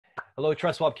Hello,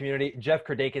 TrustSwap community. Jeff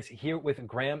Kerdakis here with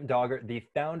Graham Doggart, the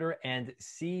founder and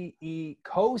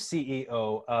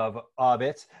co-CEO of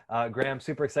Aubit. Graham,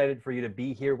 super excited for you to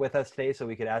be here with us today so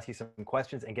we could ask you some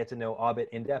questions and get to know Aubit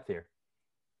in depth here.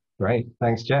 Great.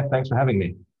 Thanks, Jeff. Thanks for having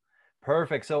me.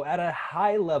 Perfect. So at a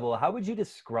high level, how would you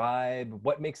describe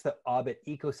what makes the Aubit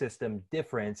ecosystem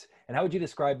different? And how would you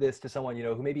describe this to someone,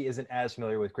 who maybe isn't as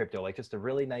familiar with crypto, like just a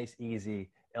really nice,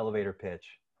 easy elevator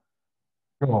pitch?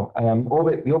 Sure.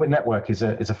 The Orbit network is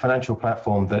a financial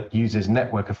platform that uses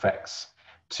network effects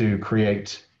to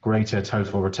create greater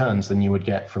total returns than you would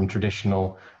get from a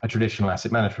traditional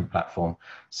asset management platform.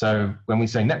 So when we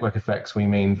say network effects, we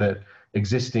mean that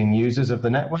existing users of the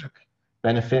network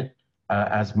benefit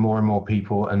as more and more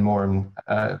people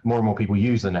people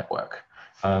use the network,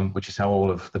 which is how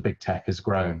all of the big tech has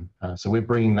grown. So we're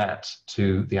bringing that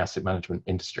to the asset management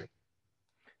industry.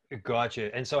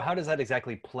 Gotcha. And so how does that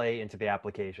exactly play into the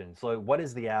application? So what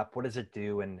is the app? What does it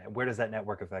do? And where does that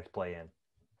network effect play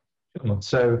in?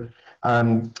 So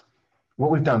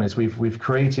what we've done is we've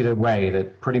created a way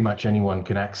that pretty much anyone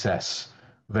can access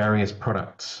various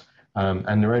products.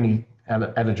 And they're only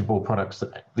eligible products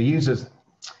that the users,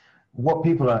 what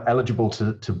people are eligible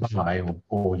to buy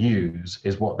or use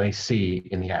is what they see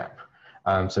in the app.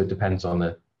 So it depends on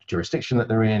the jurisdiction that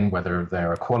they're in, whether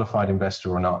they're a qualified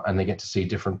investor or not, and they get to see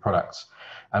different products.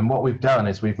 And what we've done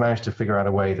is we've managed to figure out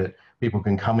a way that people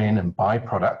can come in and buy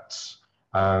products,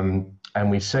 and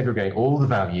we segregate all the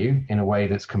value in a way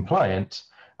that's compliant,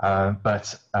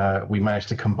 but we managed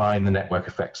to combine the network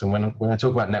effects. And when I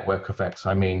talk about network effects,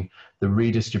 I mean the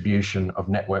redistribution of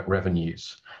network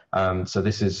revenues. So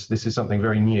this is something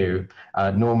very new.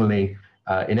 Normally,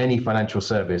 in any financial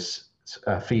service,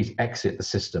 fees exit the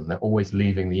system. They're always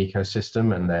leaving the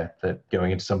ecosystem and they're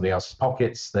going into somebody else's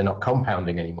pockets. They're not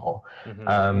compounding anymore.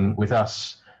 With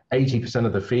us, 80%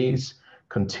 of the fees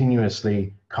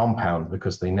continuously compound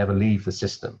because they never leave the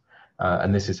system.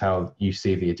 And this is how you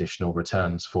see the additional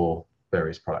returns for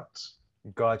various products.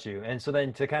 Got you. And so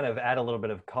then to kind of add a little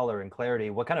bit of color and clarity,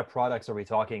 what kind of products are we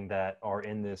talking that are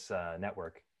in this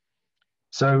network?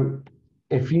 So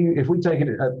if we take it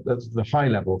at the high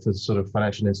level for sort of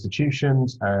financial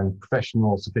institutions and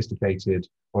professional, sophisticated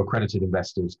or accredited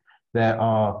investors, there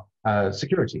are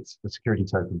securities, the security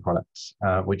token products,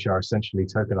 which are essentially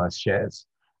tokenized shares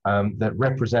that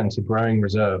represent a growing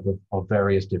reserve of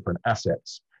various different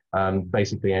assets.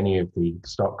 Basically any of the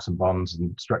stocks and bonds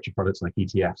and structured products like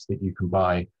ETFs that you can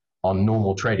buy on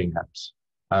normal trading apps.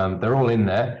 They're all in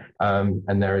there,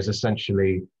 and there is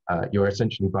essentially, you're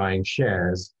essentially buying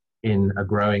shares in a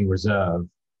growing reserve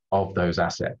of those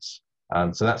assets.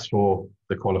 So that's for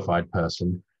the qualified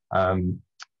person.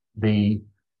 The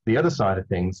other side of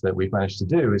things that we've managed to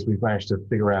do is we've managed to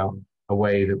figure out a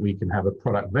way that we can have a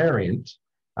product variant,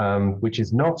 which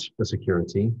is not a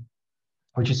security,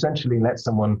 which essentially lets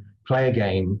someone play a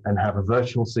game and have a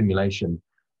virtual simulation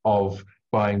of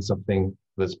buying something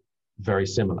that's very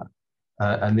similar.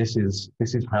 And this is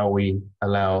how we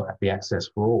allow the access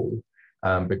for all.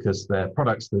 Because they're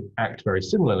products that act very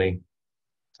similarly,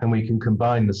 and we can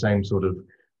combine the same sort of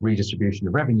redistribution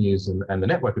of revenues and the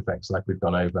network effects like we've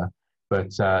gone over,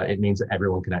 but it means that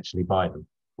everyone can actually buy them,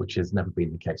 which has never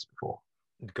been the case before.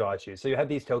 Got you. So you have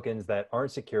these tokens that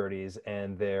aren't securities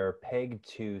and they're pegged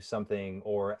to something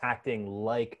or acting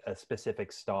like a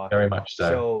specific stock. Very much so.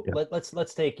 So yeah.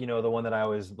 Let's take, the one that I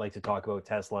always like to talk about,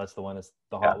 Tesla. It's the one that's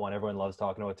the hot one. Everyone loves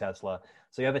talking about Tesla.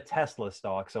 So you have a Tesla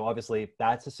stock. So obviously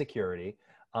that's a security.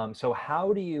 So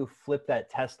how do you flip that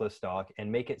Tesla stock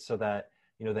and make it so that,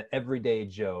 the everyday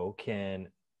Joe can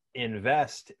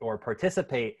invest or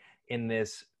participate in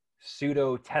this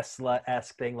pseudo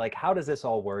Tesla-esque thing? Like, how does this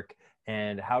all work?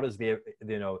 And how does the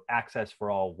access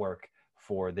for all work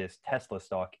for this Tesla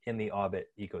stock in the Aubit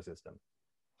ecosystem?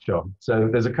 Sure. So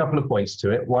there's a couple of points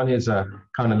to it. One is a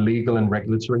kind of legal and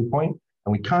regulatory point,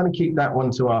 and we kind of keep that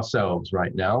one to ourselves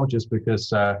right now, just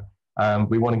because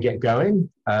we want to get going.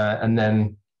 And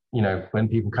then, when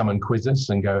people come and quiz us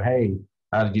and go, "Hey,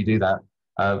 how did you do that?"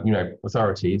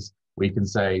 Authorities, we can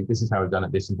say, "This is how we've done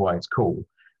it. This is why it's cool."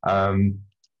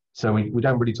 So we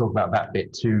don't really talk about that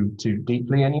bit too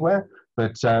deeply anywhere.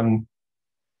 But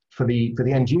for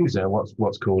the end user,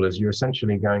 what's cool is you're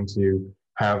essentially going to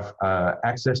have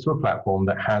access to a platform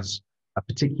that has a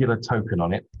particular token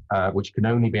on it, which can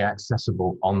only be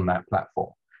accessible on that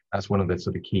platform. That's one of the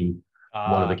sort of key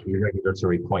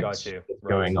regulatory points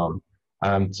going on.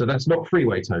 So that's not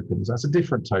freeway tokens. That's a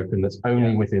different token that's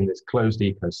only within this closed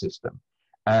ecosystem.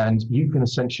 And you can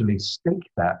essentially stake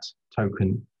that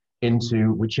token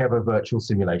into whichever virtual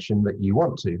simulation that you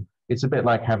want to. It's a bit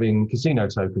like having casino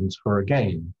tokens for a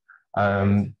game.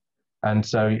 And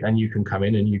so, and you can come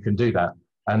in and you can do that.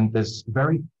 And there's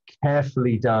very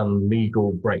carefully done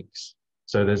legal breaks.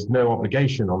 So there's no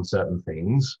obligation on certain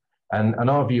things. And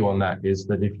our view on that is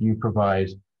that if you provide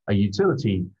a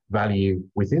utility value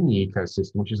within the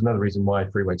ecosystem, which is another reason why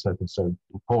freeway tokens are so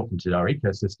important in our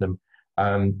ecosystem,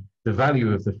 the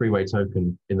value of the freeway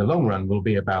token in the long run will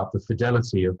be about the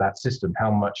fidelity of that system, how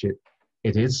much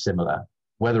it is similar,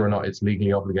 whether or not it's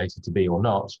legally obligated to be or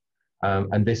not.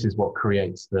 And this is what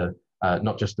creates the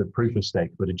not just a proof of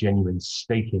stake, but a genuine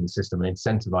staking system, an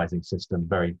incentivizing system.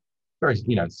 Very, very,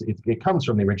 it comes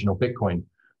from the original Bitcoin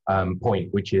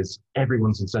point, which is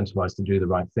everyone's incentivized to do the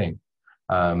right thing.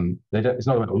 It's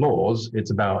not about laws; it's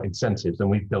about incentives, and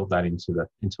we've built that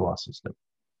into our system.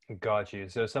 Got you.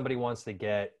 So somebody wants to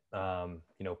get,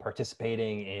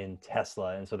 participating in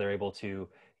Tesla, and so they're able to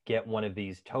get one of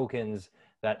these tokens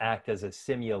that act as a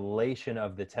simulation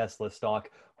of the Tesla stock.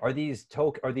 Are these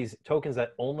tokens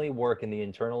that only work in the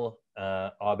internal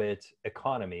Aubit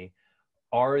economy?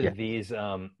 Are these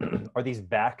are these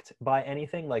backed by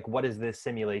anything? Like, what is this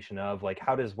simulation of? Like,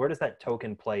 where does that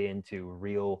token play into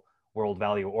real world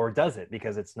value, or does it,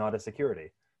 because it's not a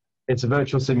security? It's a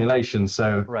virtual simulation,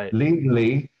 so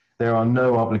legally there are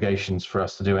no obligations for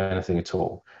us to do anything at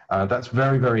all. That's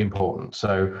very, very important.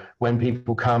 So when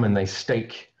people come and they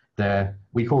stake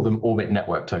we call them Orbit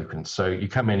network tokens. So you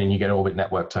come in and you get an Orbit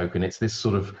network token. It's this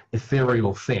sort of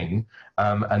ethereal thing,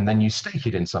 and then you stake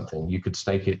it in something. You could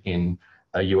stake it in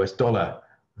a US dollar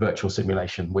virtual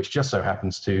simulation, which just so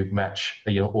happens to match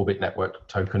your Orbit network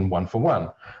token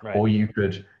 1-for-1. Or you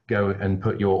could go and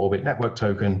put your Orbit network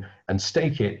token and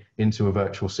stake it into a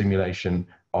virtual simulation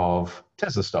of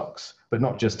Tesla stocks, but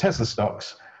not just Tesla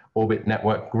stocks, Orbit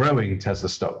network growing Tesla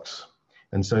stocks.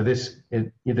 And so this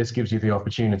gives you the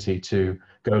opportunity to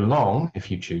go long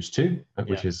if you choose to,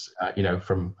 which is,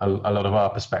 from a lot of our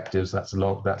perspectives, that's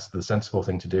the sensible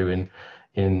thing to do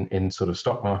in sort of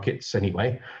stock markets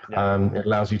anyway. It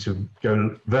allows you to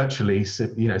go virtually,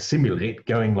 simulate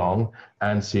going long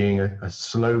and seeing a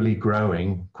slowly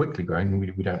growing, quickly growing.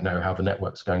 We don't know how the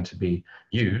network's going to be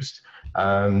used.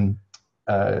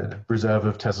 Reserve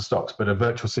of Tesla stocks, but a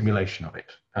virtual simulation of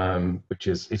it, which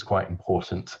is quite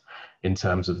important in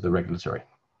terms of the regulatory.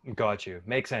 Got you.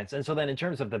 Makes sense. And so then in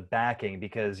terms of the backing,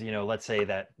 because, let's say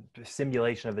that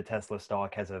simulation of the Tesla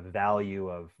stock has a value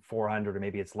of 400, or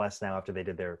maybe it's less now after they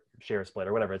did their share split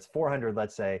or whatever, it's 400,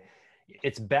 let's say,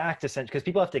 it's backed essentially because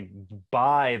people have to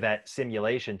buy that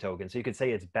simulation token. So you could say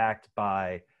it's backed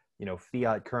by,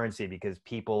 fiat currency because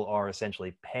people are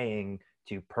essentially paying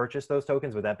to purchase those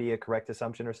tokens. Would that be a correct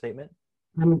assumption or statement?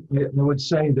 I would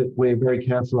say that we're very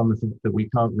careful on the fact that we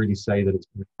can't really say that it's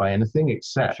backed by anything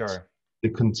except the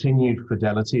continued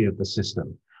fidelity of the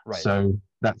system. So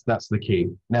that's the key.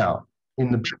 Now,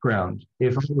 in the background,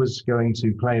 if I was going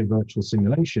to play a virtual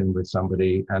simulation with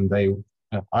somebody and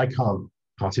I can't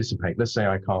participate, let's say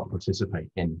I can't participate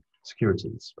in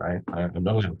securities, right? I'm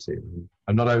not allowed to.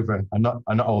 I'm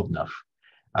not old enough.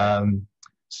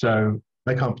 So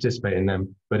I can't participate in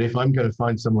them. But if I'm going to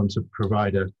find someone to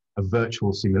provide a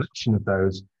virtual simulation of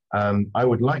those, I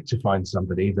would like to find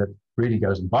somebody that really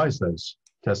goes and buys those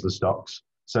Tesla stocks,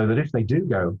 so that if they do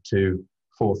go to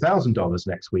 $4,000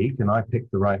 next week and I pick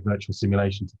the right virtual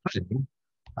simulation to put in,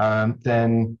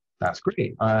 then that's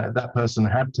great. That person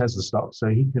had Tesla stocks, so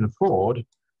he can afford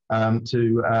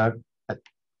to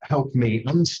help me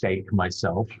unstake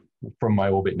myself from my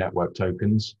Orbit network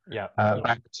tokens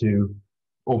back to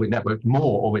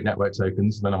more Orbit network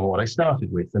tokens than what I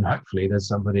started with. And hopefully there's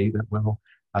somebody that will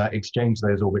exchange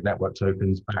those Orbit network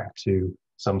tokens back to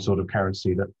some sort of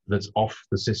currency that's off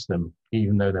the system,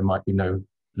 even though there might be no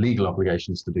legal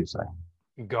obligations to do so.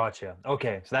 Gotcha.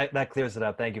 Okay, so that clears it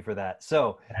up. Thank you for that.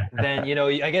 So then,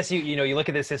 I guess you look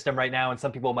at this system right now, and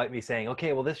some people might be saying,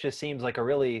 okay, well, this just seems like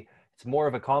it's more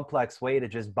of a complex way to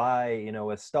just buy,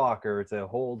 a stock or to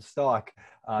hold stock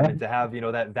and to have,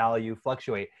 that value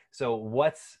fluctuate.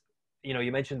 So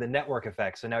you mentioned the network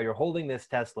effect. So now you're holding this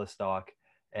Tesla stock,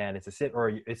 and it's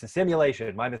a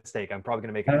simulation. My mistake. I'm probably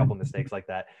going to make a couple mistakes like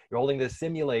that. You're holding this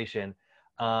simulation.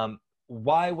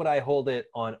 Why would I hold it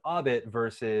on Aubit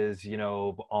versus,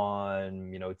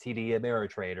 on, TD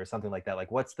Ameritrade or something like that?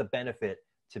 Like, what's the benefit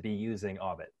to be using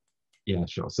Aubit? Yeah,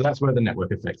 sure. So that's where the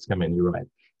network effects come in. You're right.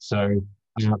 So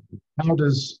how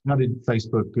did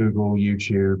Facebook, Google,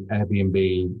 YouTube,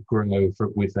 Airbnb grow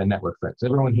with their network effects?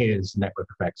 Everyone hears network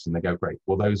effects and they go, great.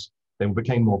 Well, they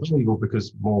became more valuable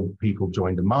because more people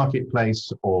joined the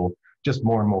marketplace, or just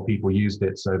more and more people used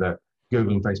it. So that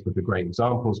Google and Facebook are great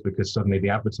examples because suddenly the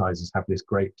advertisers have this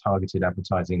great targeted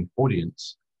advertising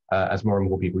audience as more and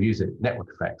more people use it. Network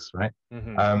effects, right?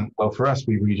 Hmm. Well, for us,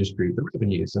 we redistribute the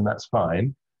revenues, and that's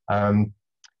fine. Um,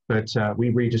 but we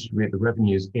redistribute the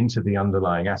revenues into the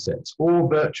underlying assets or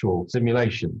virtual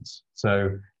simulations.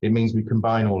 So it means we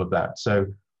combine all of that. So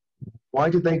why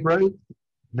did they grow?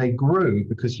 They grew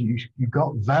because you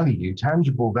got value,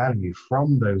 tangible value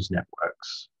from those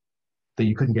networks that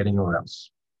you couldn't get anywhere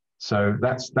else. So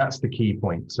that's the key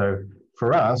point. So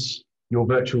for us, your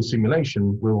virtual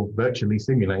simulation will virtually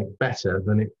simulate better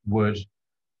than it would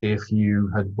if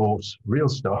you had bought real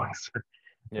stocks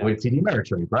Yeah. with TD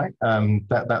Ameritrade, right?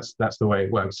 That's the way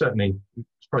it works. Certainly,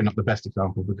 it's probably not the best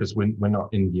example because we're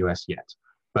not in the US yet.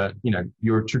 But you know,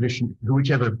 your tradition,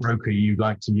 whichever broker you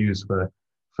like to use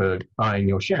for buying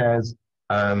your shares,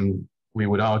 we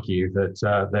would argue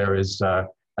that there is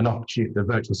an opportunity. The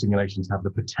virtual simulations have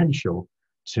the potential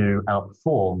to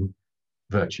outperform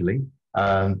virtually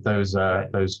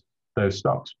Right. those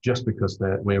stocks just because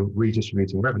we're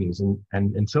redistributing revenues.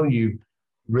 And until you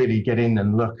really get in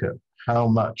and look at how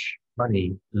much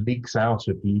money leaks out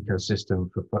of the ecosystem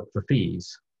for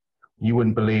fees, you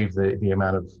wouldn't believe the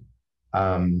amount of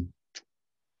um,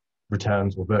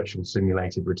 returns or virtual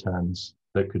simulated returns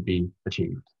that could be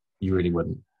achieved. You really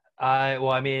wouldn't. Well,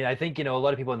 I mean, I think, a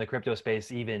lot of people in the crypto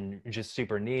space, even just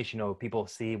super niche, people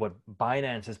see what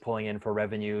Binance is pulling in for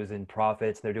revenues and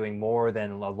profits. They're doing more than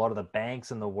a lot of the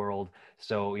banks in the world.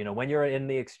 So, when you're in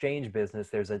the exchange business,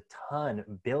 there's a ton,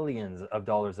 billions of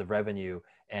dollars of revenue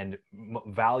and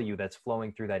value that's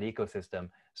flowing through that ecosystem.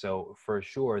 So for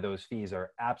sure, those fees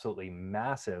are absolutely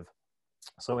massive.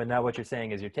 So, and now what you're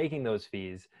saying is you're taking those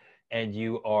fees and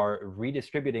you are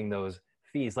redistributing those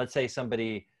fees. Let's say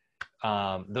somebody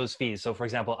those fees. So for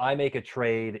example, I make a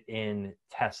trade in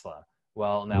Tesla.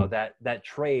 Well, now Mm. that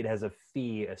trade has a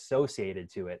fee associated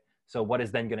to it. So what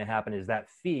is then going to happen is that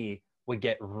fee would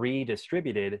get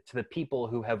redistributed to the people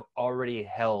who have already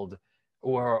held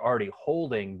or are already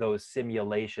holding those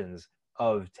simulations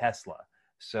of Tesla.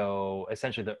 So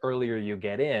essentially, the earlier you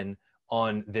get in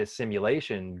on this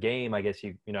simulation game, I guess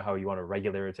you know how you want to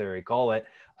regulatory call it,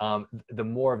 the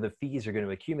more of the fees you're going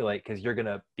to accumulate because you're going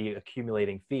to be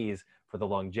accumulating fees for the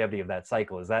longevity of that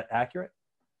cycle. Is that accurate?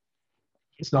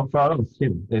 It's not far off,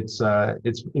 Tim. It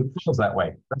feels that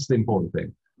way. That's the important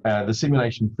thing. The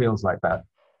simulation feels like that,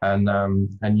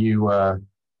 and you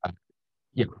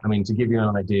yeah. I mean, to give you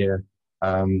an idea,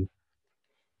 um,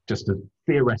 just a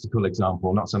theoretical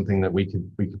example, not something that we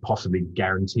could possibly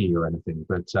guarantee or anything.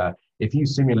 But if you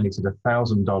simulated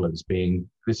 $1,000 being,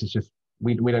 this is just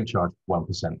we don't charge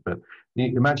 1%, but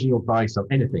imagine you'll buy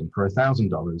anything for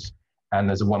 $1,000 and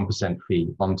there's a 1% fee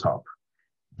on top.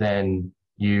 Then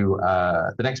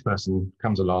the next person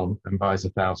comes along and buys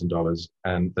 $1,000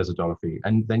 and there's a dollar fee,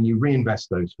 and then you reinvest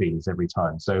those fees every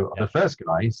time. So Yeah. the first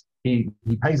guy, he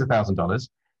pays $1,000,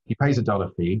 he pays a dollar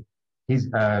fee, he's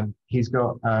got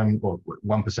or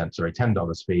 1%, sorry,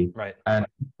 $10 fee, Right. and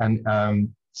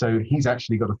so he's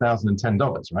actually got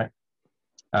 $1,010, right?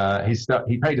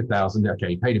 He paid 1,000. Okay,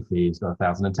 he paid a fee. He's got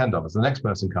 $1,010. The next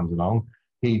person comes along,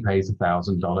 he pays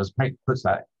 $1,000, puts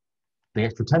that the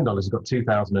extra $10, you've got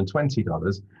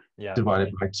 $2,020 Yeah.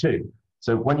 divided by two.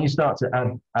 So when you start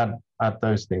to add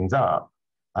those things up,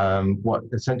 what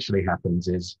essentially happens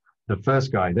is the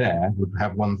first guy there would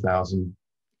have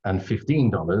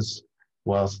 $1,015,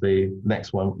 whilst the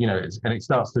next one, and it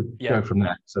starts to Yeah. go from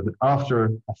there. So that after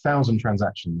 1,000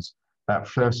 transactions, that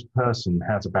first person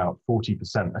has about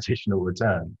 40% additional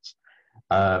returns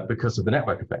because of the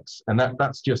network effects. And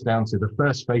that's just down to the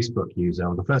first Facebook user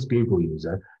or the first Google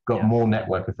user got Yeah. more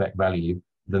network effect value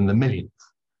than the millionth.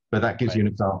 But that gives Right. you an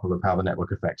example of how the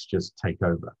network effects just take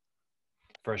over.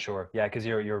 For sure. Yeah, because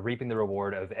you're reaping the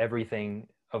reward of everything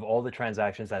of all the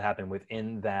transactions that happen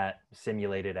within that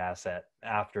simulated asset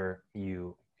after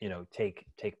you take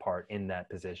part in that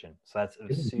position. So that's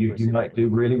You, super, you super. might do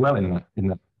really well in that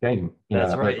game,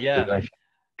 That's that right. virtual Yeah. simulation.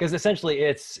 Because essentially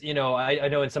it's, I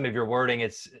know in some of your wording,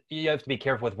 you have to be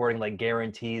careful with wording like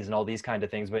guarantees and all these kind of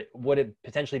things, but would it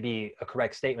potentially be a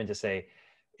correct statement to say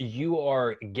you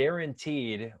are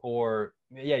guaranteed, or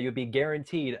yeah, you'd be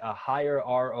guaranteed a higher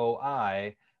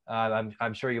ROI?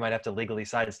 I'm sure you might have to legally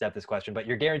sidestep this question, but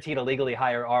you're guaranteed a legally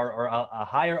higher or a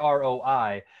higher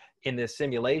ROI in this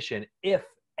simulation if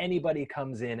anybody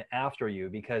comes in after you,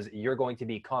 because you're going to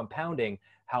be compounding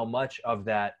how much of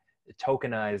that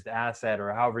tokenized asset,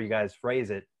 or however you guys phrase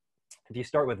it. If you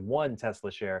start with one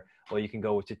Tesla share, well, you can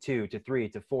go to 2 to 3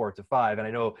 to 4 to 5. And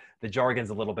I know the jargon's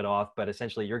a little bit off, but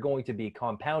essentially you're going to be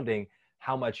compounding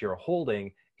how much you're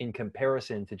holding in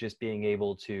comparison to just being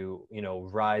able to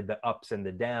ride the ups and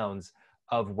the downs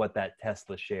of what that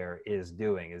Tesla share is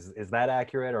doing. Is that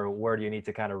accurate, or where do you need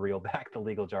to kind of reel back the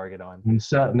legal jargon on? And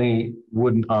certainly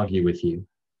wouldn't argue with you.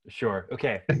 Sure.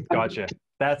 Okay. Gotcha.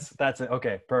 That's it.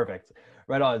 Okay. Perfect.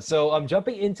 Right on. So I'm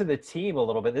jumping into the team a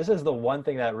little bit. This is the one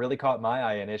thing that really caught my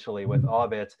eye initially with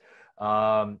Aubit.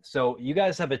 So you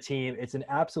guys have a team. It's an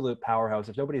absolute powerhouse.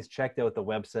 If nobody's checked out the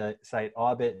website,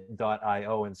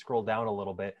 aubit.io, and scroll down a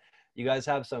little bit, you guys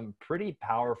have some pretty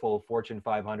powerful Fortune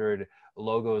 500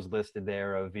 logos listed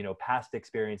there of, past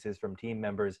experiences from team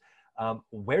members.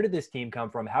 Where did this team come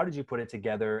from? How did you put it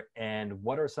together? And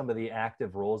what are some of the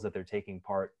active roles that they're taking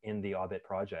part in the Aubit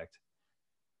project?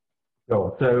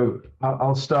 Sure. So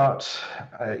I'll start.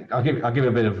 I'll give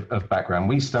a bit of background.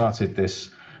 We started this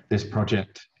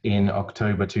project in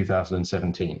October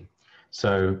 2017.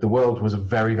 So the world was a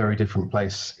very, very different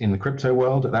place in the crypto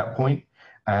world at that point,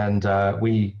 and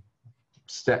we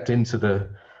stepped into the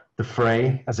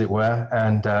fray, as it were.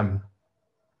 And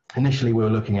initially, we were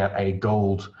looking at a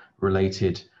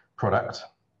gold-related product,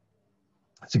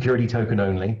 security token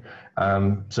only.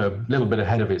 So a little bit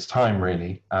ahead of its time,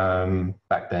 really,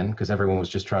 back then, because everyone was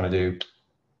just trying to do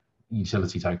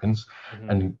utility tokens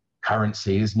and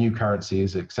currencies, new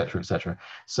currencies, et cetera,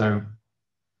 So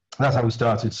that's how we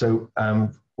started. So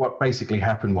what basically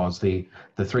happened was the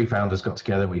three founders got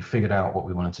together, we figured out what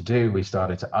we wanted to do, we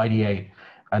started to ideate,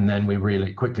 and then we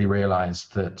really quickly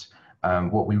realized that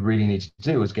what we really needed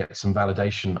to do was get some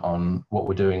validation on what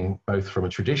we're doing, both from a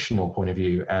traditional point of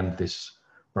view and this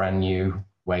brand new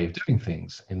way of doing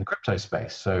things in the crypto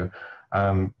space. So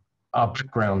our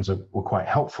backgrounds were quite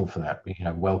helpful for that,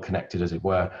 well connected, as it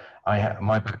were. I had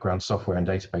my background, software and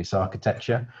database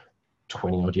architecture,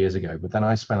 20 odd years ago, but then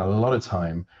I spent a lot of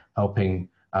time helping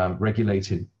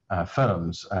regulated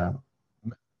firms,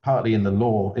 partly in the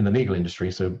legal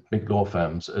industry, so big law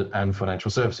firms and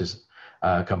financial services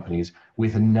companies,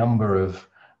 with a number of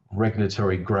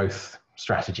regulatory growth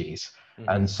strategies.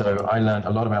 And so I learned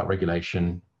a lot about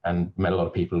regulation and met a lot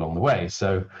of people along the way.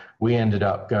 So we ended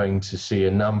up going to see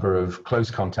a number of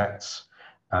close contacts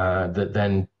that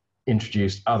then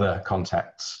introduced other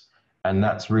contacts. And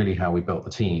that's really how we built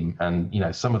the team. And,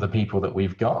 some of the people that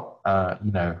we've got, I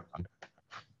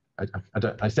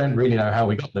don't really know how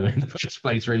we got them in the first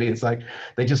place, really. It's like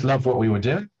they just loved what we were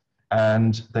doing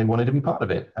and they wanted to be part of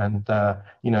it. And,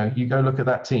 you go look at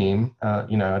that team, I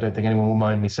don't think anyone will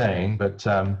mind me saying, but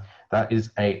that is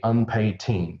an unpaid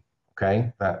team.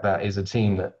 Okay, that is a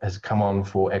team that has come on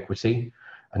for equity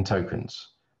and tokens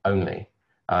only.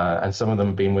 And some of them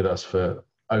have been with us for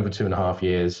over 2.5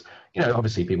 years.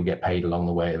 Obviously people get paid along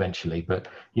the way eventually, but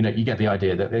you get the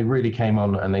idea that they really came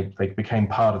on and they became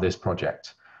part of this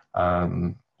project.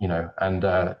 And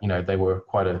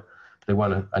they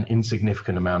weren't an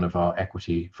insignificant amount of our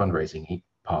equity fundraising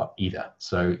part either.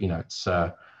 So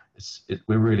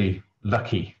we're really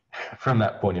lucky from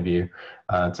that point of view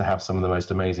to have some of the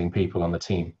most amazing people on the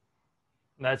team.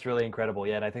 That's really incredible.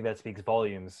 Yeah, and I think that speaks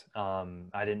volumes.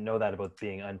 I didn't know that about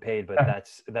being unpaid, but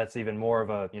that's even more of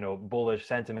a bullish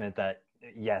sentiment that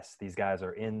yes, these guys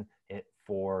are in it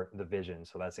for the vision.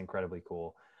 So that's incredibly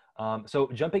cool. So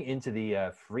jumping into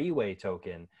the freeway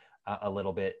token a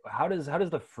little bit, how does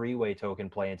the freeway token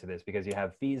play into this? Because you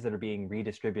have fees that are being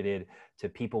redistributed to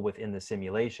people within the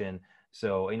simulation.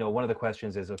 So one of the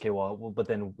questions is, okay, well, but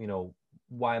then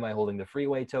why am I holding the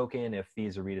freeway token if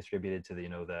fees are redistributed to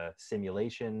the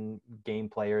simulation game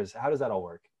players? How does that all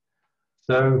work?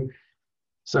 So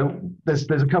there's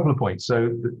a couple of points.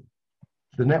 So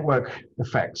the network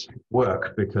effects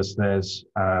work because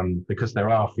there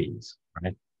are fees,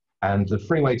 right? And the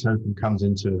freeway token comes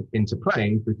into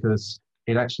play because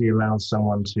it actually allows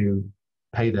someone to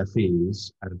pay their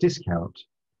fees at a discount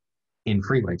in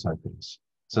freeway tokens.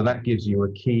 So that gives you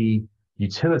a key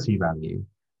utility value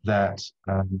that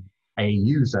a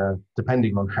user,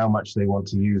 depending on how much they want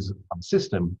to use our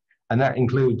system, and that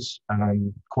includes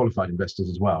qualified investors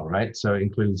as well, right? So it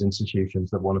includes institutions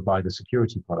that want to buy the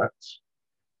security products.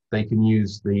 They can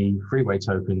use the freeway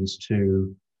tokens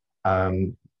to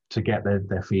get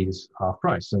their fees half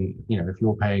price. And if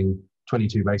you're paying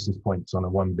 22 basis points on a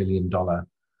 $1 billion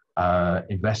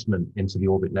investment into the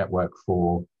Aubit network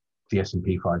for the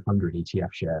S&P 500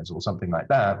 ETF shares or something like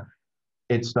that,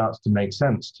 it starts to make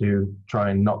sense to try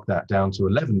and knock that down to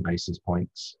 11 basis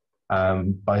points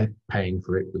by paying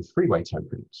for it with freeway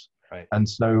tokens. Right. And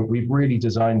so we've really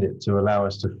designed it to allow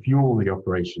us to fuel the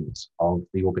operations of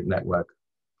the Aubit network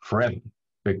forever,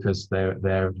 because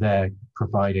they're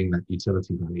providing that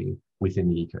utility value within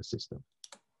the ecosystem.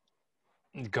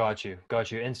 Got you, got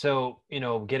you. And so,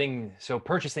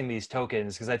 purchasing these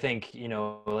tokens, because I think,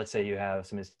 let's say you have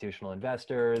some institutional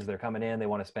investors, they're coming in, they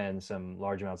want to spend some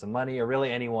large amounts of money, or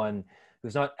really anyone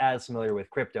who's not as familiar with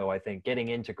crypto. I think getting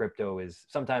into crypto is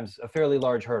sometimes a fairly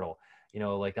large hurdle.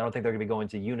 Like I don't think they're going to be going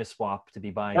to Uniswap to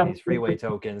be buying Yeah. these freeway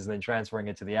tokens and then transferring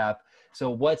it to the app. So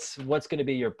what's going to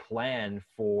be your plan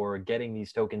for getting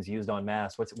these tokens used en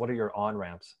masse? What are your on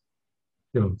ramps?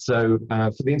 Sure. So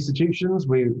for the institutions,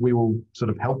 we will sort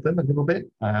of help them a little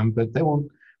bit, but they will,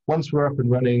 once we're up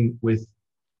and running with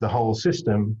the whole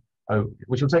system,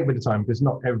 which will take a bit of time because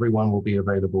not everyone will be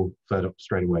available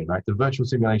straight away. Right, the virtual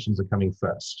simulations are coming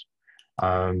first,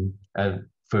 and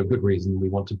for a good reason. We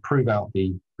want to prove out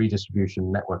the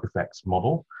redistribution network effects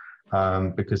model,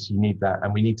 because you need that,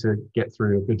 and we need to get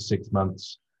through a good 6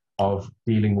 months of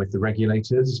dealing with the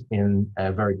regulators in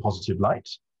a very positive light,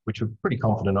 which we're pretty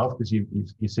confident of because you've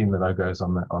seen the logos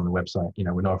on the website.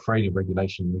 We're not afraid of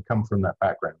regulation. We come from that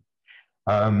background.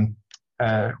 Um,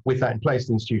 with that in place,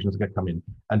 the institutions are going to come in.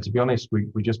 And to be honest,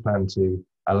 we just plan to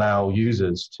allow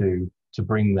users to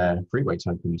bring their freeway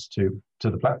tokens to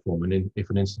the platform. And if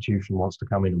an institution wants to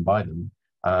come in and buy them,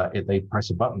 if they press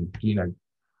a button,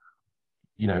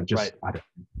 just Right.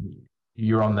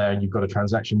 you're on there and you've got a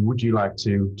transaction. Would you like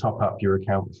to top up your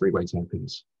account with freeway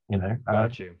tokens?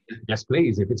 Got you. Yes,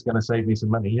 please. If it's going to save me some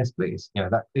money, yes, please.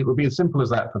 That it would be as simple as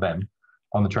that for them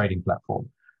on the trading platform.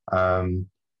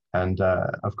 And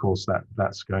of course,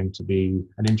 that's going to be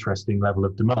an interesting level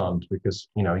of demand because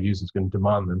a user's going to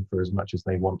demand them for as much as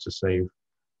they want to save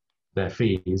their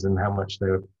fees and how much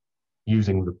they're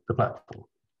using the platform.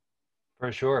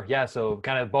 For sure. Yeah. So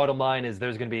kind of bottom line is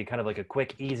there's going to be kind of like a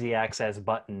quick, easy access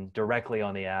button directly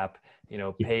on the app, Yeah,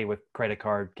 pay with credit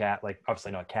card, like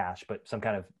obviously not cash, but some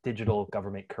kind of digital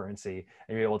government currency,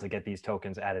 and you're able to get these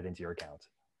tokens added into your account.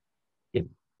 yeah,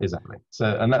 exactly. So,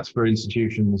 and that's for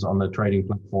institutions on the trading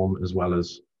platform as well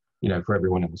as for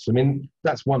everyone else. I mean,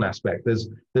 that's one aspect.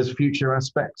 There's future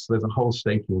aspects. There's a whole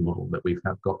staking model that we've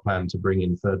got planned to bring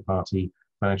in third-party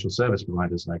financial service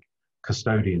providers like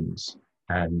custodians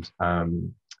and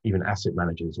even asset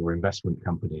managers or investment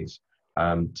companies,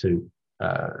 to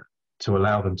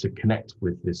allow them to connect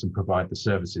with this and provide the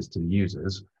services to the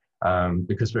users.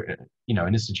 Because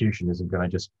an institution isn't going to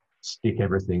just stick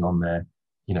everything on their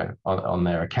on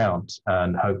their account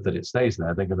and hope that it stays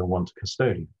there. They're going to want a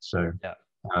custodian. So Yeah.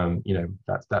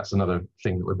 that's another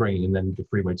thing that we're bringing. And then the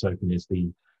freeway token is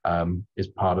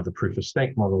part of the proof of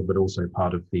stake model, but also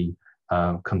part of the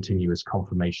continuous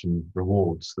confirmation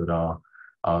rewards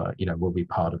that will be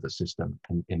part of the system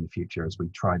in the future as we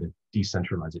try to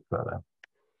decentralize it further.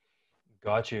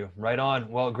 Got you. Right on.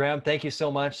 Well, Graham, thank you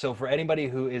so much. So for anybody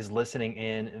who is listening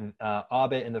in,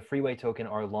 Aubit and the Freeway Token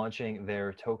are launching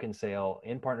their token sale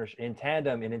in partnership, in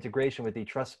tandem, in integration with the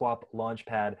TrustSwap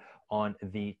Launchpad on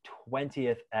the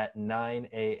 20th at 9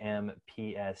 a.m.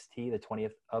 PST, the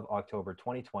 20th of October,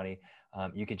 2020.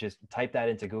 You could just type that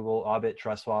into Google, Aubit,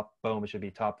 TrustSwap, boom, it should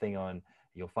be top thing on.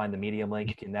 You'll find the Medium link.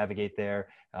 You can navigate there.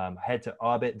 Head to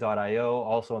aubit.io.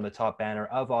 Also on the top banner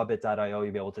of aubit.io,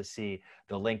 you'll be able to see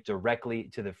the link directly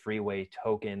to the Freeway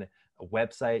Token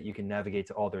website. You can navigate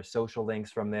to all their social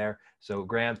links from there. So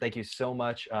Graham, thank you so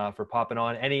much for popping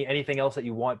on. Anything else that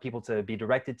you want people to be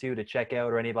directed to check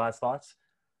out, or any last thoughts?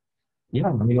 Yeah,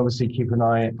 I mean, obviously keep an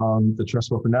eye on the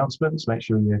TrustSwap announcements. Make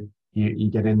sure you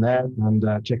get in there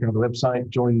and check out the website,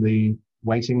 join the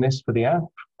waiting list for the app,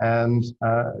 and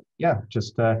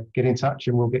just get in touch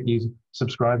and we'll get you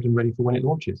subscribed and ready for when it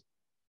launches.